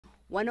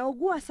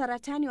Wanaogua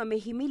saratani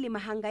wamehimili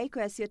mahangaiko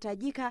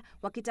yasiyotajika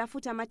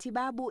wakitafuta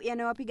matibabu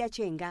yanayowapiga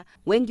chenga,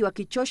 wengi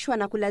wakichoshwa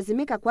na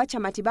kulazimika kuacha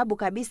matibabu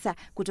kabisa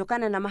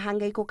kutokana na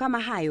mahangaiko kama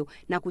hayo,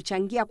 na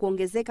kuchangia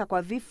kuongezeka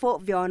kwa vifo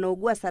vya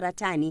wanaogua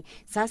saratani,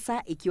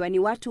 sasa ikiwa ni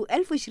watu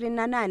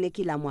 28,000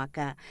 kila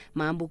mwaka.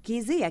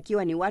 Maambukizi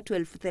yakiwa ni watu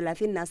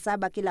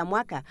 37,000 kila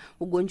mwaka.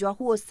 Ugonjwa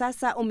huo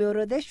sasa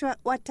umeorodheshwa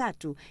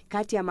watatu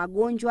kati ya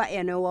magonjwa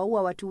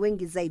yanayowaua watu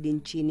wengi zaidi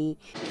nchini.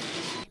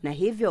 Na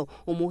hivyo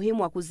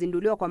umuhimu wa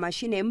kuzinduliwa kwa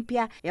mashine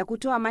mpya ya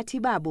kutoa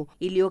matibabu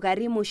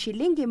iliyogharimu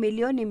shilingi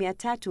milioni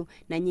 300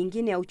 na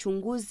nyingine ya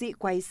uchunguzi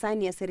kwa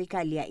hisani ya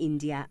serikali ya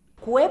India.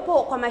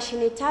 Kuwepo kwa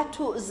mashine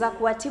 3 za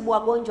kuwatibu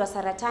wagonjwa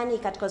saratani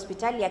katika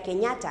hospitali ya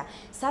Kenyatta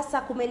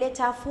sasa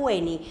kumeleta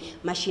afueni.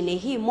 Mashine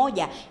hii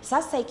moja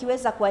sasa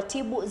ikiweza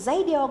kuwatibu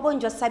zaidi ya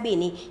wagonjwa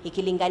 70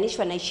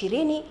 ikilinganishwa na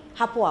 20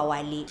 hapo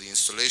awali. The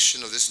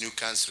installation of this new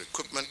cancer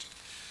equipment,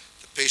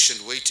 the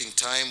patient waiting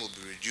time will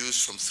be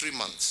reduced from 3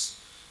 months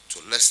to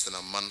less than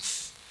a month.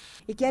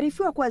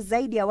 Ikiarifiwa kwa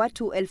zaidi ya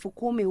watu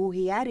 10,000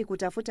 huhiari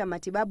kutafuta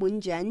matibabu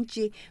nje ya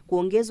nchi,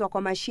 kuongezwa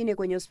kwa mashine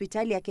kwenye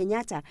hospitali ya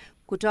Kenyatta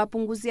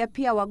kutawapunguzia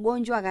pia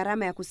wagonjwa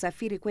gharama ya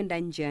kusafiri kwenda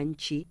nje ya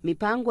nchi.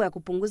 Mipango ya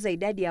kupunguza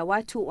idadi ya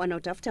watu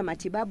wanaotafuta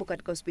matibabu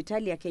katika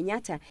hospitali ya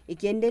Kenyatta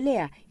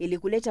ikiendelea ili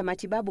kuleta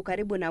matibabu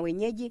karibu na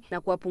wenyeji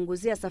na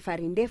kuwapunguzia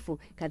safari ndefu,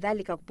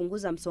 kadhalika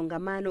kupunguza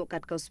msongamano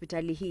katika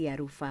hospitali hii ya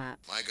rufaa.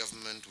 My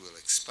government will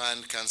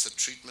expand cancer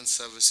treatment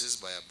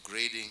services by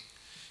upgrading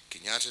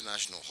Kenyatta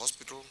National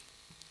Hospital,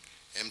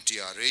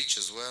 MTRH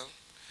as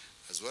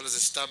well as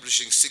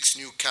establishing 6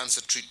 new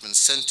cancer treatment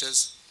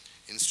centers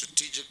in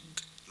strategic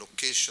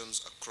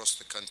locations across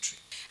the country.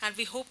 And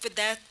we hope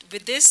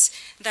with this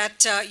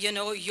that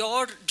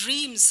your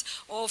dreams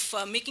of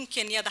making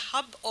Kenya the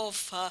hub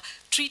of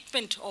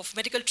treatment, of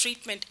medical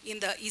treatment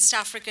in the East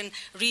African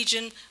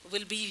region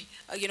will be,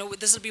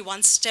 this will be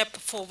one step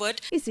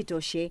forward.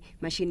 Isitoshe,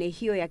 mashine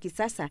hiyo ya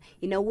kisasa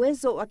ina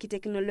uwezo wa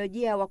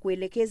kiteknolojia wa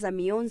kuelekeza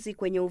mionzi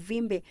kwenye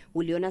uvimbe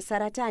uliona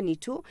saratani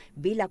tu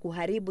bila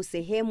kuharibu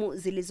sehemu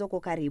zilizoko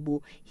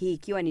karibu, hii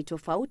ikiwa ni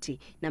tofauti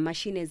na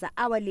mashine za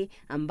awali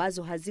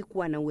ambazo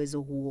hazikuwa na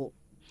uwezo huo.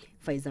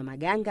 Faiza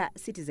Maganga,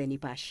 Citizen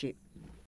Nipashe.